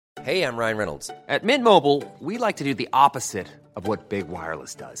Hey, I'm Ryan Reynolds. At Mint Mobile, we like to do the opposite of what Big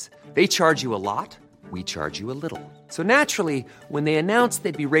Wireless does. They charge you a lot, we charge you a little. So naturally, when they announced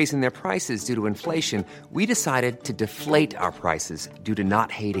they'd be raising their prices due to inflation, we decided to deflate our prices due to not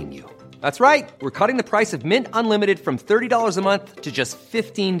hating you. That's right. We're cutting the price of Mint Unlimited from $30 a month to just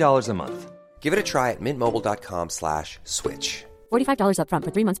 $15 a month. Give it a try at mintmobile.com/switch. $45 up front for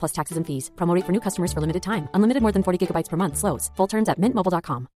 3 months plus taxes and fees. Promo rate for new customers for limited time. Unlimited more than 40 gigabytes per month. Slows full terms at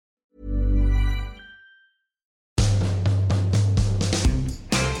mintmobile.com.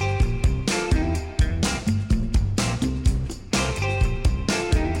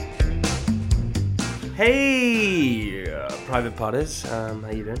 Hey, Private Potters, how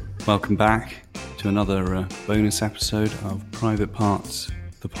you doing? Welcome back to another bonus episode of Private Parts,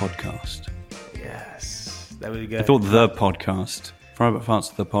 the podcast. Yes, there we go. I thought the podcast. Private Parts,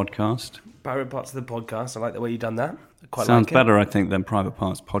 the podcast. Private Parts of the podcast. I like the way you've done that. Sounds better, I think, than Private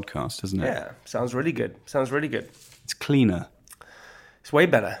Parts podcast, doesn't it? Yeah, sounds really good. It's cleaner. It's way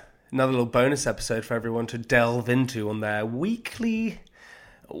better. Another little bonus episode for everyone to delve into on their weekly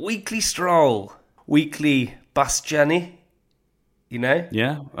stroll, weekly bus journey. You know?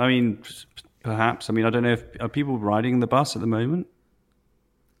 Yeah, I mean, perhaps. I mean, I don't know are people riding the bus at the moment?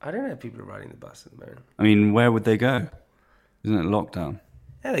 I don't know if people are riding the bus at the moment. I mean, where would they go? Isn't it lockdown?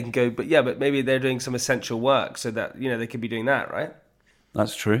 Yeah, they can go, but maybe they're doing some essential work, so that, you know, they could be doing that, right?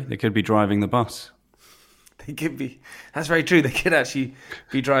 That's true. They could be driving the bus. They could be. That's very true. They could actually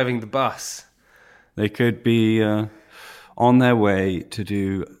be driving the bus. They could be on their way to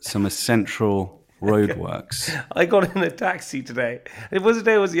do some essential roadworks. I got in a taxi today. It was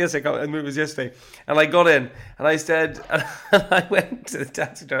yesterday. I remember it was yesterday. And I got in and I said, and I went to the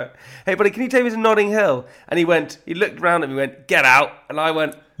taxi driver, "Hey buddy, can you take me to Notting Hill?" And he looked around at me and went, "Get out." And I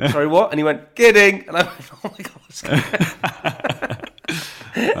went, "Sorry, what?" And he went, "Kidding." And I went, "Oh my God."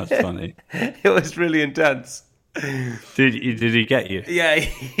 That's funny. It was really intense. Did he get you? Yeah,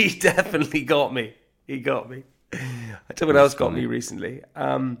 he definitely got me. He got me. I tell you what else got me recently.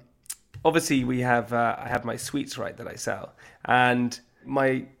 Obviously, I have my sweets, right, that I sell. And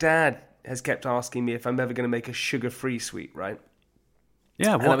my dad has kept asking me if I'm ever going to make a sugar-free sweet, right?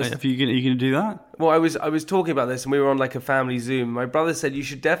 Yeah, if you going to do that? Well, I was talking about this, and we were on like a family Zoom. My brother said you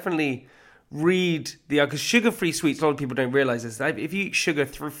should definitely read because sugar-free sweets, a lot of people don't realize this. If you eat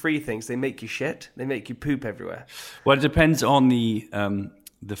sugar-free things, they make you shit. They make you poop everywhere. Well, it depends on the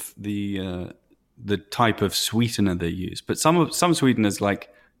type of sweetener they use. But some sweeteners like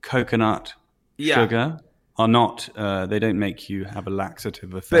coconut sugar are not. They don't make you have a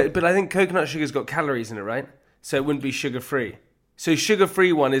laxative effect. But I think coconut sugar's got calories in it, right? So it wouldn't be sugar-free. So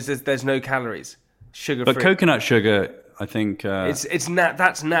sugar-free one is there's no calories. Sugar-free. But coconut sugar, I think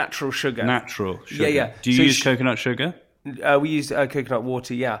that's natural sugar. Natural sugar. Yeah. Do you use coconut sugar? We use coconut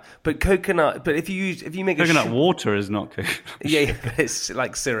water, yeah. But if you make coconut water is not coconut. Yeah, but it's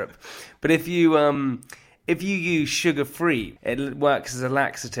like syrup. But if you use sugar-free, it works as a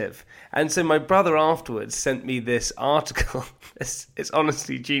laxative. And so my brother afterwards sent me this article. It's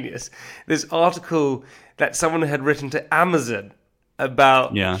honestly genius. This article that someone had written to Amazon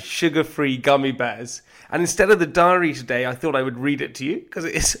about sugar-free gummy bears. And instead of the diary today, I thought I would read it to you because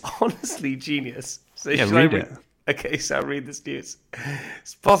it is honestly genius. So read it. Okay, so I'll read this news.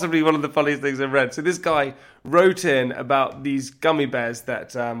 It's possibly one of the funniest things I've read. So this guy wrote in about these gummy bears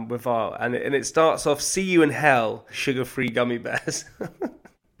that were vile. And it starts off, "See you in hell, sugar-free gummy bears."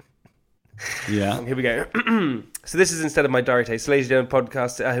 Yeah. Here we go. So this is instead of my diary taste. So ladies and gentlemen, who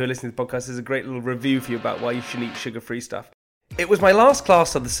are listening to the podcast, there's a great little review for you about why you shouldn't eat sugar-free stuff. "It was my last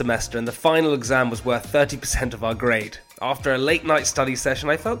class of the semester and the final exam was worth 30% of our grade. After a late night study session,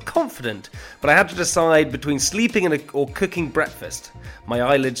 I felt confident, but I had to decide between sleeping or cooking breakfast. My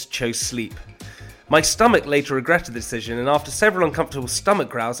eyelids chose sleep. My stomach later regretted the decision, and after several uncomfortable stomach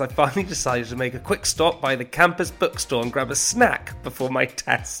growls, I finally decided to make a quick stop by the campus bookstore and grab a snack before my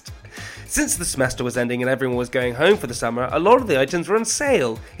test. Since the semester was ending and everyone was going home for the summer, a lot of the items were on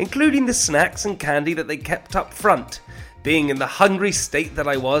sale, including the snacks and candy that they kept up front. Being in the hungry state that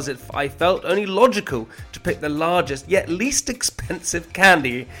I was, I felt only logical to pick the largest yet least expensive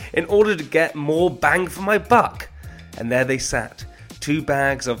candy in order to get more bang for my buck. And there they sat, 2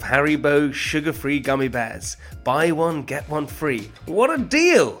 bags of Haribo sugar-free gummy bears. Buy one, get one free. What a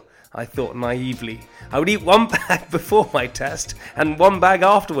deal, I thought naively. I would eat 1 bag before my test and 1 bag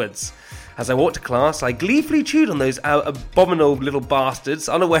afterwards. As I walked to class, I gleefully chewed on those abominable little bastards,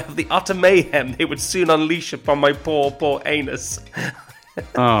 unaware of the utter mayhem they would soon unleash upon my poor, poor anus.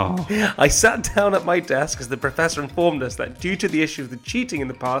 I sat down at my desk as the professor informed us that due to the issue of the cheating in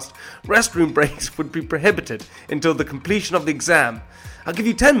the past, restroom breaks would be prohibited until the completion of the exam. I'll give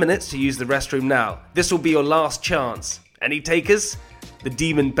you 10 minutes to use the restroom now. This will be your last chance. Any takers? The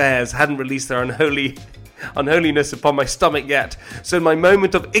demon bears hadn't released their unholiness upon my stomach yet, so in my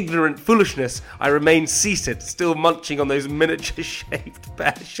moment of ignorant foolishness, I remained seated, still munching on those miniature-shaped,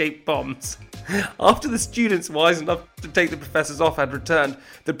 bear-shaped bombs. After the students wise enough to take the professors off had returned,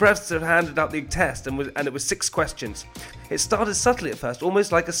 the professor handed out the test, and it was 6 questions. It started subtly at first,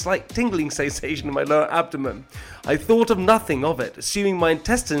 almost like a slight tingling sensation in my lower abdomen. I thought of nothing of it, assuming my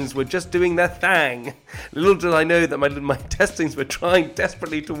intestines were just doing their thing. Little did I know that my intestines were trying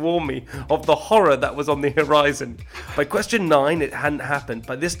desperately to warn me of the horror that was on the horizon. By question 9, it hadn't happened.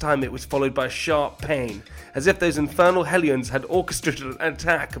 By this time, it was followed by a sharp pain, as if those infernal hellions had orchestrated an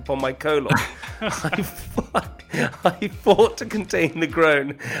attack upon my colon. I fought to contain the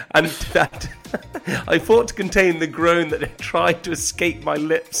groan, and that I fought to contain the groan that had tried to escape my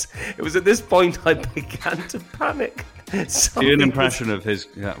lips. It was at this point I began to panic. Do an impression of his.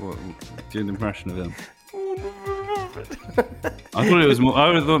 Yeah, do an impression of him. I thought it was more.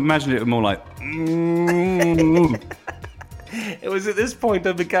 I would imagine it was more like. It was at this point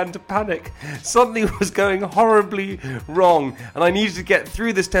I began to panic. Something was going horribly wrong, and I needed to get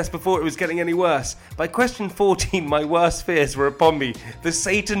through this test before it was getting any worse. By question 14, my worst fears were upon me. The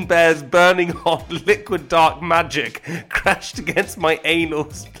Satan Bear's burning hot, liquid dark magic crashed against my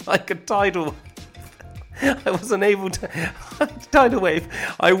anals like a tidal I was unable to tidal wave.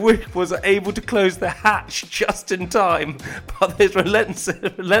 I was able to close the hatch just in time, but those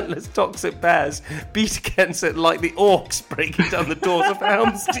relentless toxic bears beat against it like the orcs breaking down the doors of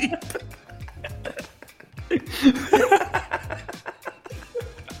Helm's Deep.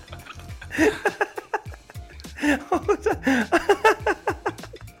 Oh my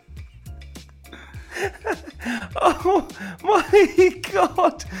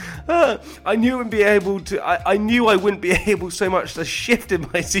God! I knew I wouldn't be able so much to shift in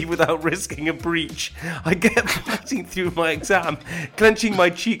my seat without risking a breach. I kept fighting through my exam, clenching my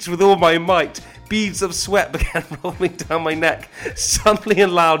cheeks with all my might. Beads of sweat began rolling down my neck. Suddenly a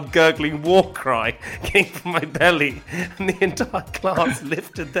loud gurgling war cry came from my belly, and the entire class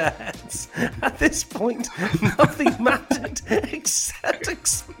lifted their heads. At this point, nothing mattered except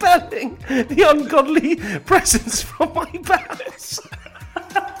expelling the ungodly presence from my bowels.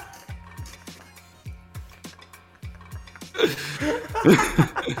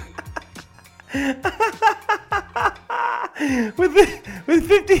 With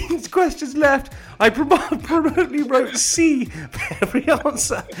 15 questions left, I promptly wrote C for every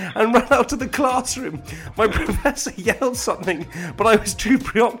answer and ran out of the classroom. My professor yelled something, but I was too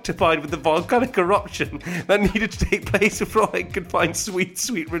preoccupied with the volcanic eruption that needed to take place before I could find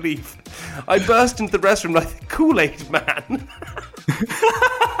sweet relief. I burst into the restroom like the Kool-Aid man.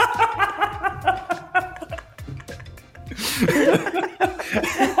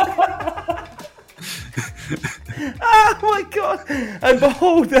 Oh my God! And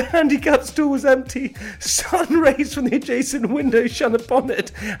behold, the handicapped stool was empty. Sun rays from the adjacent window shone upon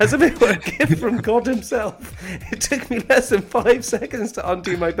it, as if it were a gift from God himself. It took me less than 5 seconds to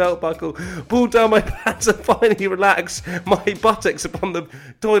undo my belt buckle, pull down my pants, and finally relax my buttocks upon the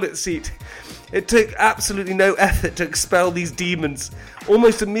toilet seat. It took absolutely no effort to expel these demons.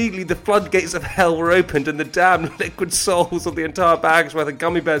 Almost immediately, the floodgates of hell were opened, and the damned liquid souls of the entire bag's worth of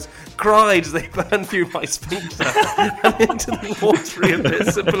gummy bears cried as they burned through my sphincter and into the watery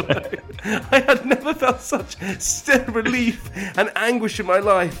abyss below. I had never felt such still relief and anguish in my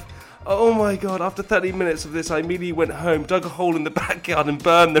life. Oh my God, after 30 minutes of this, I immediately went home, dug a hole in the backyard and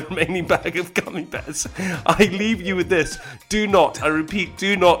burned the remaining bag of gummy bears. I leave you with this. Do not, I repeat,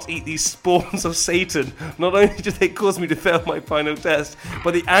 do not eat these spawns of Satan. Not only do they cause me to fail my final test,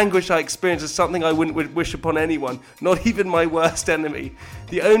 but the anguish I experience is something I wouldn't wish upon anyone, not even my worst enemy.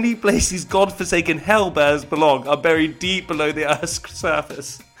 The only place these godforsaken hell bears belong are buried deep below the Earth's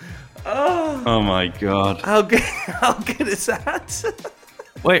surface. Oh my God. How good is that?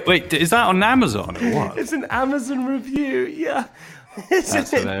 Wait, is that on Amazon or what? It's an Amazon review, yeah. That's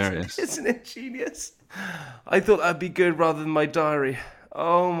hilarious. Isn't it genius? I thought that'd be good rather than my diary.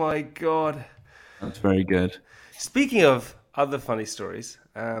 Oh my God. That's very good. Speaking of other funny stories,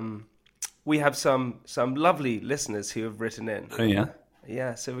 we have some lovely listeners who have written in. Oh, yeah?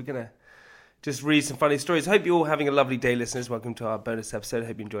 Yeah, so we're going to just read some funny stories. Hope you're all having a lovely day, listeners. Welcome to our bonus episode.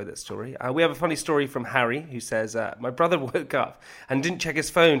 Hope you enjoyed that story. We have a funny story from Harry, who says, my brother woke up and didn't check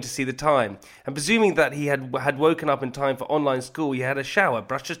his phone to see the time. And presuming that he had woken up in time for online school, he had a shower,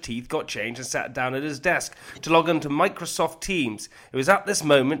 brushed his teeth, got changed, and sat down at his desk to log on to Microsoft Teams. It was at this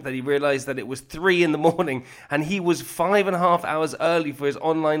moment that he realised that it was 3 a.m, and he was 5.5 hours early for his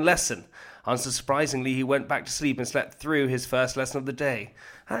online lesson. Unsurprisingly, he went back to sleep and slept through his first lesson of the day.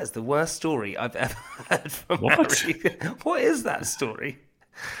 That is the worst story I've ever heard from Harry. What is that story?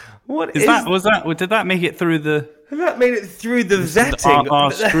 What is that? Did that make it through the? That made it through the vetting.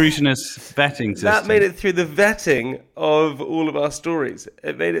 Our scrutinous vetting system. That made it through the vetting of all of our stories.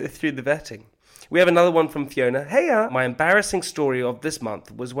 It made it through the vetting. We have another one from Fiona. Hey, my embarrassing story of this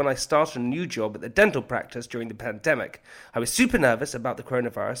month was when I started a new job at the dental practice during the pandemic. I was super nervous about the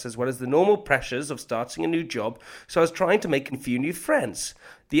coronavirus as well as the normal pressures of starting a new job, so I was trying to make a few new friends.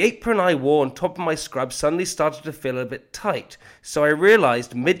 The apron I wore on top of my scrub suddenly started to feel a bit tight, so I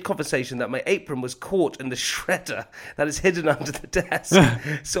realised mid-conversation that my apron was caught in the shredder that is hidden under the desk.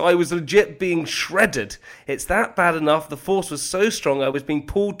 So I was legit being shredded. It's that bad enough. The force was so strong I was being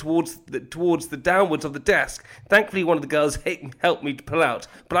pulled towards the downwards of the desk. Thankfully, one of the girls helped me to pull out,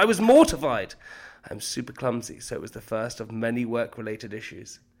 but I was mortified. I'm super clumsy, so it was the first of many work-related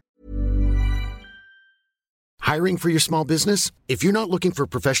issues. Hiring for your small business? If you're not looking for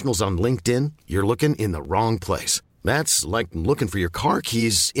professionals on LinkedIn, you're looking in the wrong place. That's like looking for your car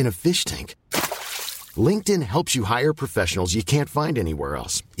keys in a fish tank. LinkedIn helps you hire professionals you can't find anywhere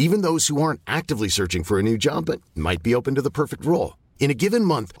else, even those who aren't actively searching for a new job but might be open to the perfect role. In a given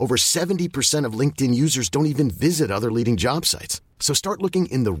month, over 70% of LinkedIn users don't even visit other leading job sites. So start looking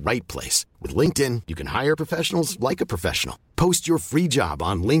in the right place. With LinkedIn, you can hire professionals like a professional. Post your free job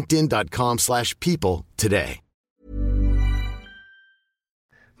on linkedin.com/people today.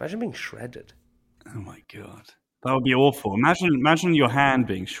 Imagine being shredded. Oh my God. That would be awful. Imagine your hand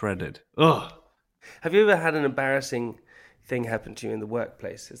being shredded. Ugh. Have you ever had an embarrassing thing happen to you in the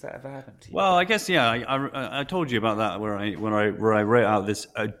workplace? Has that ever happened to you? Well, I guess, yeah. I told you about that where I wrote out this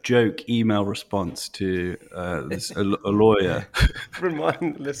joke email response to a lawyer.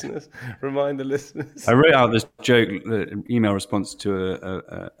 Remind the listeners. I wrote out this joke email response to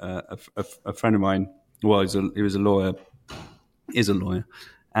a friend of mine. Well, he was a lawyer. Is a lawyer.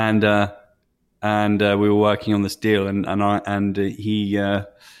 And we were working on this deal, and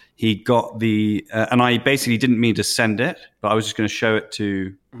he got the and I basically didn't mean to send it, but I was just going to show it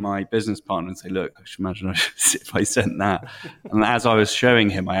to my business partner and say, "Look, I should imagine if I sent that." And as I was showing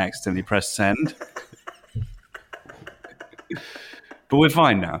him, I accidentally pressed send. But we're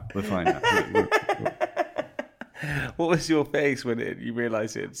fine now. What was your face when you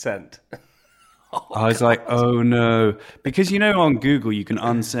realised it had sent? I was like, "Oh no!" Because on Google you can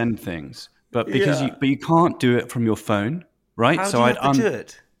unsend things, but you can't do it from your phone, right? How do you have to do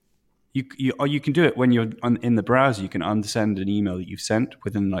it? You can do it when you're in the browser. You can unsend an email that you've sent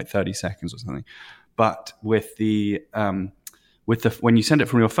within like 30 seconds or something. But with the when you send it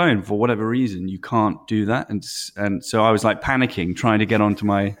from your phone, for whatever reason, you can't do that. And so I was like panicking, trying to get onto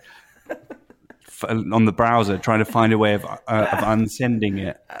my on the browser, trying to find a way of unsending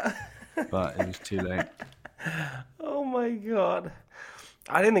it. But it was too late. Oh my God.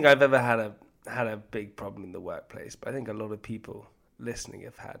 I don't think I've ever had a big problem in the workplace, but I think a lot of people listening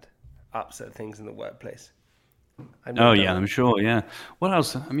have had upset things in the workplace. I'm sure, yeah. What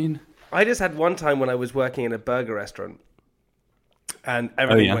else? I mean, I just had one time when I was working in a burger restaurant and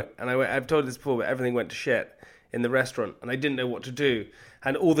everything went, and I've told this before, but everything went to shit in the restaurant and I didn't know what to do.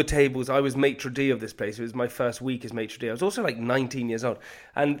 And all the tables, I was maitre d' of this place. It was my first week as maitre d'. I was also like 19 years old.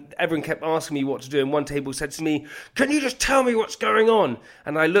 And everyone kept asking me what to do. And one table said to me, "Can you just tell me what's going on?"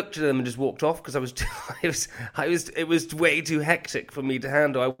 And I looked at them and just walked off because it was way too hectic for me to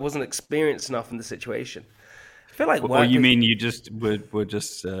handle. I wasn't experienced enough in the situation. I feel like you mean you just were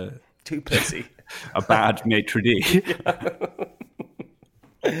just too pussy. A bad maitre d'.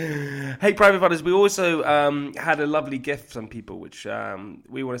 Hey, Private Butters, we also had a lovely gift from people, which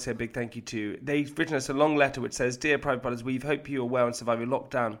we want to say a big thank you to. They've written us a long letter which says, "Dear Private Butters, we hope you are well and survive your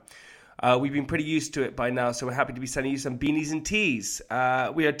lockdown. We've been pretty used to it by now, so we're happy to be sending you some beanies and teas. We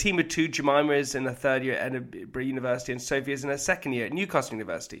are a team of two. Jemima is in her third year at Edinburgh University, and Sophie is in her second year at Newcastle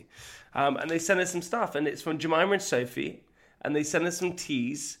University. And they sent us some stuff, and it's from Jemima and Sophie, and they sent us some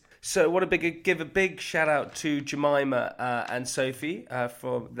teas. So give a big shout out to Jemima and Sophie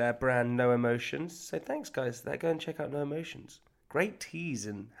for their brand No Emotions. So thanks, guys. Go and check out No Emotions. Great teas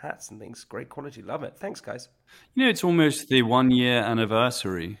and hats and things. Great quality. Love it. Thanks, guys. It's almost the 1 year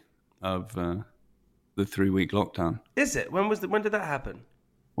anniversary of the 3-week lockdown. Is it? When did that happen?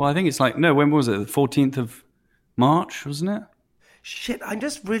 Well, I think it's like, no, when was it? The 14th of March, wasn't it? Shit, I'm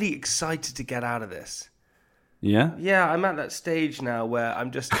just really excited to get out of this. Yeah? Yeah, I'm at that stage now where I'm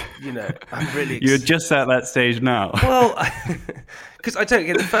just, I'm really You're just at that stage now. Well, because I tell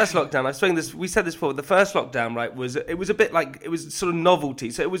you, the first lockdown, we said this before, the first lockdown, right, it was a bit like, it was sort of novelty.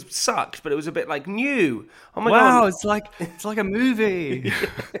 So it was sucked, but it was a bit like new. Oh my God. Wow, it's like a movie.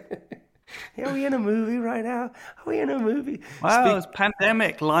 Are we in a movie right now? Are we in a movie? Wow, it's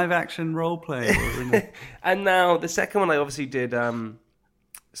pandemic, live action role play. And now the second one I obviously did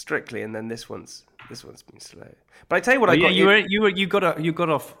Strictly, and then this one's been slow. But I tell you what, you got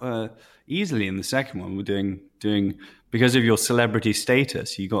off easily in the second one. We're doing because of your celebrity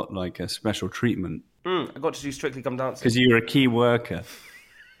status. You got like a special treatment. I got to do Strictly Come Dancing because you're a key worker.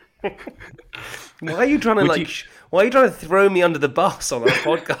 Why are you trying to why are you trying to throw me under the bus on our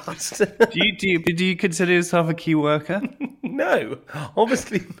podcast? do you consider yourself a key worker? No,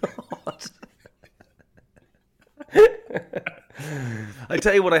 obviously not. I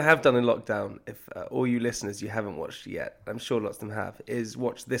tell you what I have done in lockdown, if all you listeners you haven't watched yet, I'm sure lots of them have, is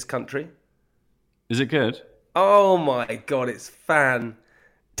watch This Country. Is it good? Oh my God, it's fantastic.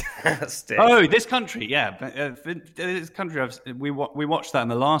 Oh, This Country, yeah. This Country, we watched that in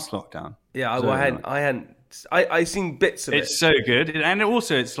the last lockdown. Yeah, I seen bits of it. It's so good. And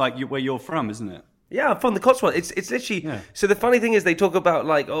also it's like where you're from, isn't it? Yeah, I'm from the Cotswolds. It's literally... Yeah. So the funny thing is they talk about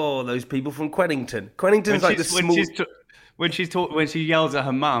like, those people from Quennington. Quennington's like the small... When she yells at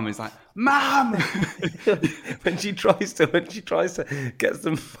her mum, it's like, "Mum!" when she tries to get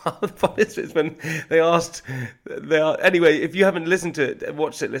some it's when they asked. Anyway, if you haven't listened to it,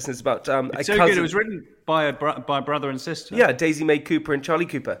 watched it. Listen, it's about it's so good. It was written by a brother and sister. Yeah, Daisy Mae Cooper and Charlie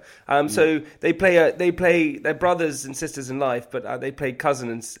Cooper. So they play they're brothers and sisters in life, but they play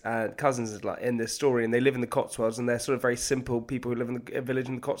cousins in this story, and they live in the Cotswolds, and they're sort of very simple people who live in a village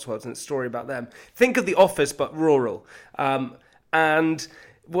in the Cotswolds, and it's a story about them. Think of The Office, but rural. And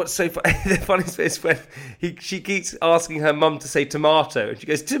what's so funny, the funniest bit is when she keeps asking her mum to say tomato, and she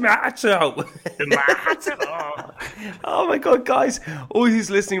goes, tomato. Oh my God, guys, all who's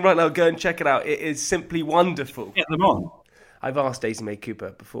listening right now, go and check it out. It is simply wonderful. Get them on. I've asked Daisy Mae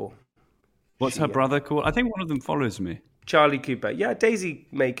Cooper before. What's her brother called? I think one of them follows me. Charlie Cooper. Yeah, Daisy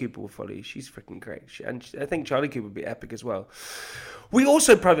Mae Cooper will follow you. She's freaking great. And I think Charlie Cooper would be epic as well. We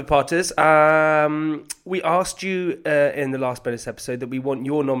also, private partners, we asked you in the last bonus episode that we want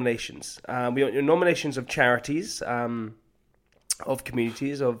your nominations. We want your nominations of charities, of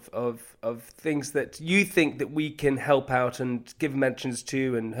communities, of things that you think that we can help out and give mentions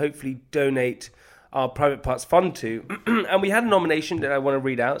to and hopefully donate our Private Parts Fund to. And we had a nomination that I want to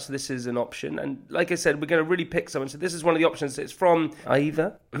read out, so this is an option. And like I said, we're going to really pick someone. So this is one of the options. It's from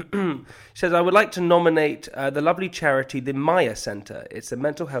Aiva. She says, I would like to nominate the lovely charity, the Maya Centre. It's a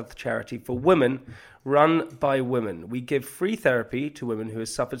mental health charity for women run by women. We give free therapy to women who have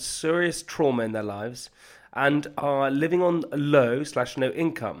suffered serious trauma in their lives and are living on low/no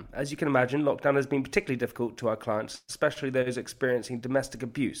income. As you can imagine, lockdown has been particularly difficult to our clients, especially those experiencing domestic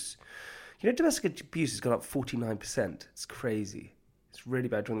abuse. Domestic abuse has gone up 49%. It's crazy. It's really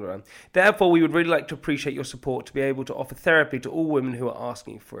bad during the lockdown. Therefore, we would really like to appreciate your support to be able to offer therapy to all women who are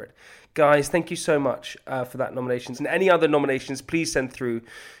asking for it. Guys, thank you so much for that nominations. And any other nominations, please send through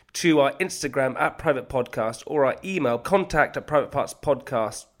to our Instagram at Private Podcast or our email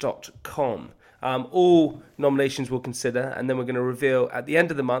contact@privatepartspodcast.com. All nominations we'll consider, and then we're going to reveal at the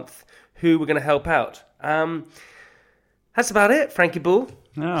end of the month who we're going to help out. That's about it, Frankie Bull.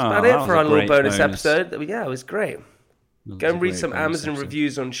 That's about it for our little bonus episode. Yeah, it was great. Go and read some Amazon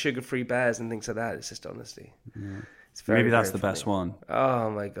reviews on sugar-free bears and things like that. It's just honesty. Yeah. It's Maybe that's the best one. Oh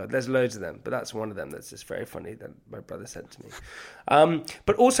my God, there's loads of them, but that's one of them that's just very funny that my brother sent to me.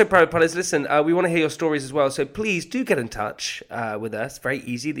 But also, Private Partners, listen, we want to hear your stories as well, so please do get in touch with us. Very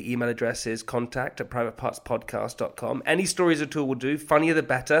easy. The email address is contact@privatepartspodcast.com. Any stories at all will do. Funnier the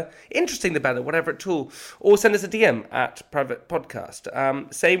better, interesting the better, whatever at all. Or send us a DM at Private Podcast.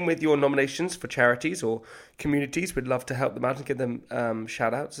 Same with your nominations for charities or communities. We'd love to help them out and give them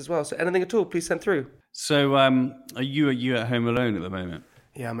shout outs as well. So anything at all, please send through. So, are you at home alone at the moment?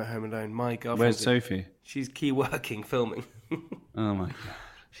 Yeah, I'm at home alone. My girlfriend. Where's Sophie? She's key working, filming. Oh my God.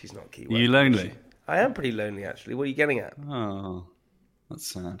 She's not key Are working. you lonely? I am pretty lonely, actually. What are you getting at? Oh, that's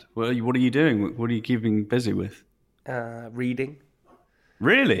sad. Well, what are you doing? What are you keeping busy with? Reading.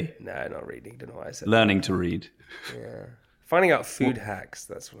 Really? No, not reading. Don't know why I said Learning to read. Yeah. Finding out food hacks.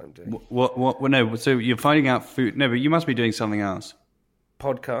 That's what I'm doing. What? Well, no. So you're finding out food. No, but you must be doing something else.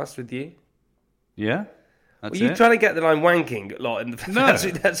 Podcast with you. Yeah? That's You're trying to get that I'm wanking a lot. No.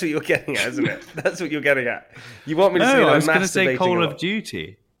 That's what you're getting at, isn't it? That's what you're getting at. You want me to say I I'm was going to say masturbating Call a of lot.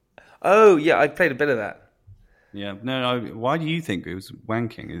 Duty. Oh, yeah, I played a bit of that. Yeah. No, why do you think it was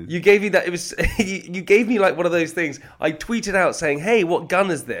wanking? You gave me that. It was you gave me like one of those things. I tweeted out saying, "Hey, what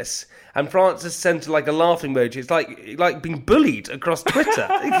gun is this?" And Francis sent like a laughing emoji. It's like being bullied across Twitter.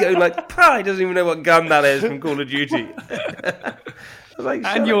 Going like, "Pah, he doesn't even know what gun that is from Call of Duty." Like,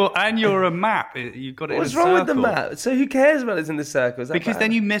 and you're a map. You've got it. What's in a wrong with the circle. map? So who cares about it's in the circle? Is that Because bad?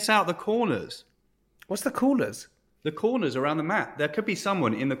 then you miss out the corners. What's the coolers? The corners around the map. There could be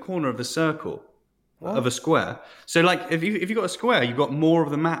someone in the corner of the circle, of a square. So, like, if you've got a square, you've got more of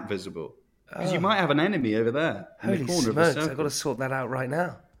the map visible. Because you might have an enemy over there in Holy the corner smokes, of the circle. I've got to sort that out right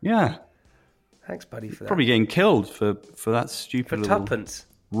now. Yeah. Thanks, buddy, for that. Probably getting killed for that stupid for little tuppence.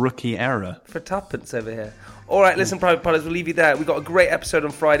 rookie error. For tuppence over here. All right, listen, Private Pilots, we'll leave you there. We've got a great episode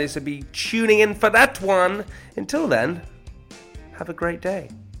on Friday, so be tuning in for that one. Until then, have a great day.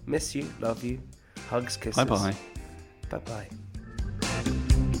 Miss you, love you. Hugs, kisses. Bye-bye. Bye-bye.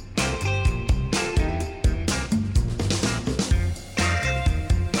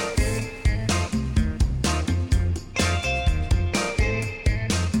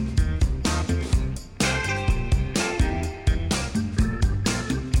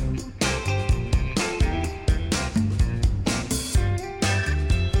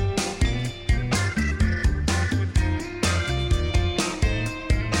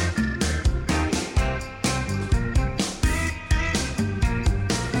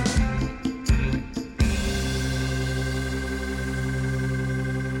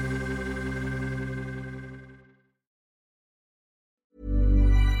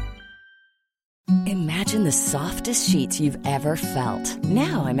 Imagine the softest sheets you've ever felt.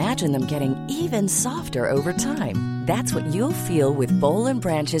 Now imagine them getting even softer over time. That's what you'll feel with Boll &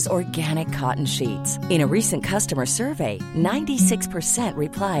 Branch's organic cotton sheets. In a recent customer survey, 96%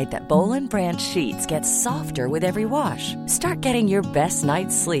 replied that Boll & Branch sheets get softer with every wash. Start getting your best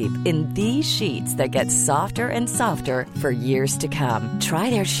night's sleep in these sheets that get softer and softer for years to come. Try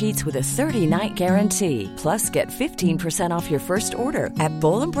their sheets with a 30-night guarantee. Plus, get 15% off your first order at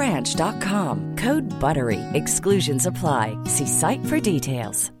bollandbranch.com. Code BUTTERY. Exclusions apply. See site for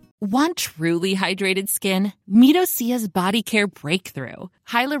details. Want truly hydrated skin? Meet Osea's Body Care Breakthrough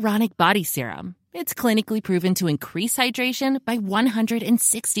Hyaluronic Body Serum. It's clinically proven to increase hydration by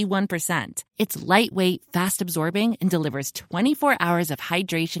 161%. It's lightweight, fast-absorbing, and delivers 24 hours of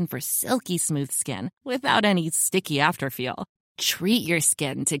hydration for silky smooth skin without any sticky afterfeel. Treat your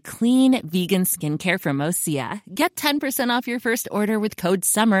skin to clean, vegan skincare from Osea. Get 10% off your first order with code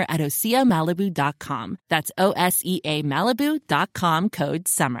SUMMER at OseaMalibu.com. That's OSEA Malibu.com, code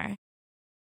SUMMER.